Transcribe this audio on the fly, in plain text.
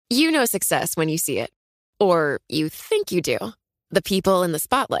You know success when you see it. Or you think you do. The people in the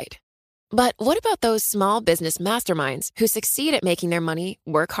spotlight. But what about those small business masterminds who succeed at making their money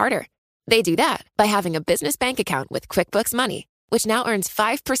work harder? They do that by having a business bank account with QuickBooks Money, which now earns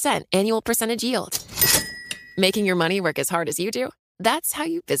 5% annual percentage yield. Making your money work as hard as you do? That's how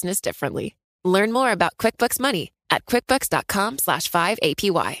you business differently. Learn more about QuickBooks Money at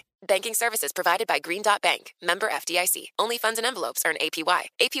quickbooks.com/5APY. Banking services provided by Green Dot Bank. Member FDIC. Only funds and envelopes earn APY.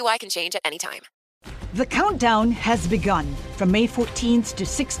 APY can change at any time. The countdown has begun. From May 14th to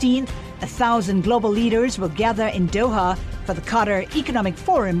 16th, 1,000 global leaders will gather in Doha for the Qatar Economic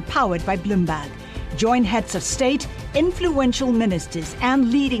Forum powered by Bloomberg. Join heads of state, influential ministers,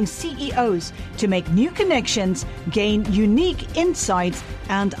 and leading CEOs to make new connections, gain unique insights,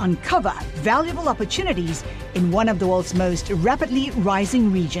 and uncover valuable opportunities in one of the world's most rapidly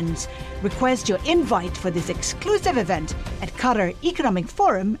rising regions. Request your invite for this exclusive event at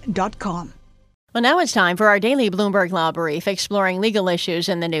QatarEconomicForum.com. Well, now it's time for our daily Bloomberg Law Brief, exploring legal issues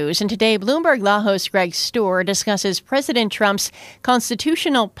in the news. And today, Bloomberg Law host Greg Stohr discusses President Trump's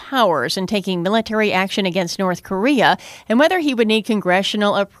constitutional powers in taking military action against North Korea and whether he would need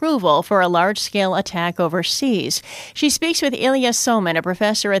congressional approval for a large-scale attack overseas. She speaks with Ilya Somin, a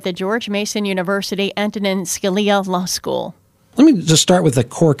professor at the George Mason University Antonin Scalia Law School. Let me just start with the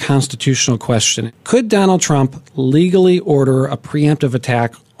core constitutional question. Could Donald Trump legally order a preemptive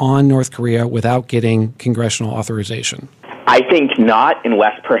attack on North Korea without getting congressional authorization? I think not,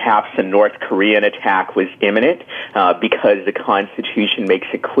 unless perhaps a North Korean attack was imminent, because the Constitution makes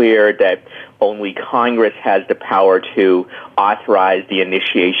it clear that only Congress has the power to authorize the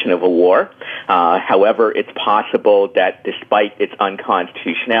initiation of a war. However, it's possible that despite its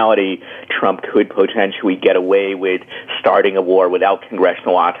unconstitutionality, Trump could potentially get away with starting a war without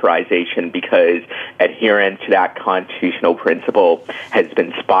congressional authorization because adherence to that constitutional principle has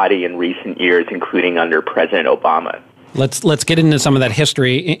been spotty in recent years, including under President Obama. Let's get into some of that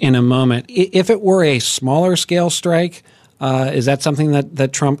history in a moment. If it were a smaller scale strike, is that something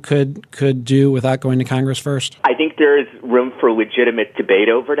that Trump could do without going to Congress first? I think there's room for legitimate debate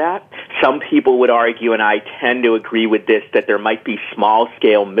over that. Some people would argue, and I tend to agree with this, that there might be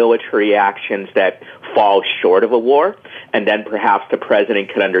small-scale military actions that fall short of a war, and then perhaps the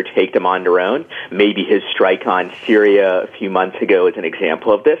president could undertake them on their own. Maybe his strike on Syria a few months ago is an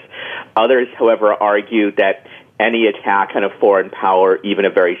example of this. Others, however, argue that any attack on a foreign power, even a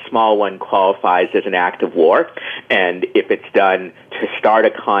very small one, qualifies as an act of war. And if it's done to start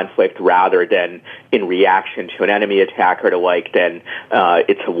a conflict rather than in reaction to an enemy attack or the like, then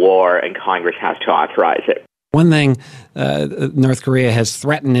it's a war and Congress has to authorize it. One thing North Korea has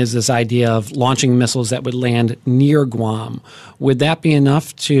threatened is this idea of launching missiles that would land near Guam. Would that be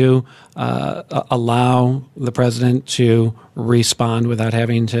enough to allow the president to respond without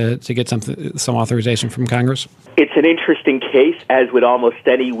having to get some authorization from Congress? It's an interesting case. As with almost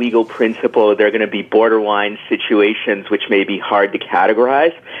any legal principle, there are going to be borderline situations which may be hard to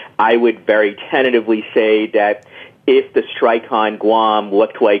categorize. I would very tentatively say that if the strike on Guam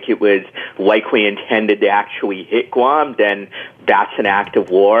looked like it was likely intended to actually hit Guam, then that's an act of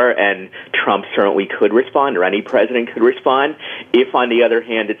war, and Trump certainly could respond, or any president could respond. If, on the other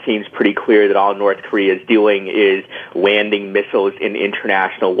hand, it seems pretty clear that all North Korea is doing is landing missiles in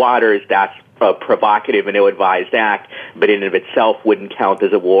international waters, that's a provocative and ill-advised act, but in and of itself wouldn't count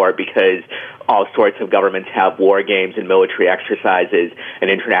as a war because all sorts of governments have war games and military exercises in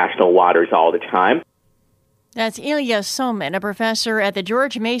international waters all the time. That's Ilya Somin, a professor at the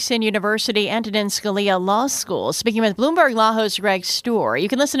George Mason University Antonin Scalia Law School, speaking with Bloomberg Law host Greg Stohr. You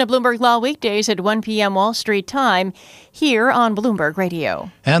can listen to Bloomberg Law weekdays at 1 p.m. Wall Street time here on Bloomberg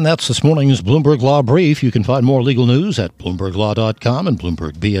Radio. And that's this morning's Bloomberg Law Brief. You can find more legal news at BloombergLaw.com and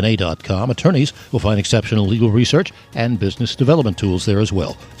BloombergBNA.com. Attorneys will find exceptional legal research and business development tools there as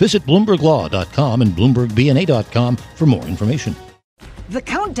well. Visit BloombergLaw.com and BloombergBNA.com for more information. The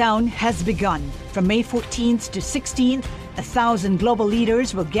countdown has begun. From May 14th to 16th, 1,000 global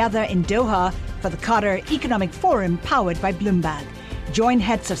leaders will gather in Doha for the Qatar Economic Forum powered by Bloomberg. Join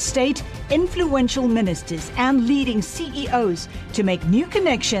heads of state, influential ministers, and leading CEOs to make new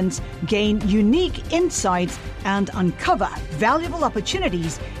connections, gain unique insights, and uncover valuable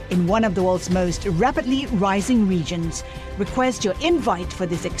opportunities in one of the world's most rapidly rising regions. Request your invite for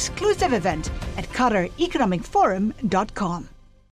this exclusive event at QatarEconomicForum.com.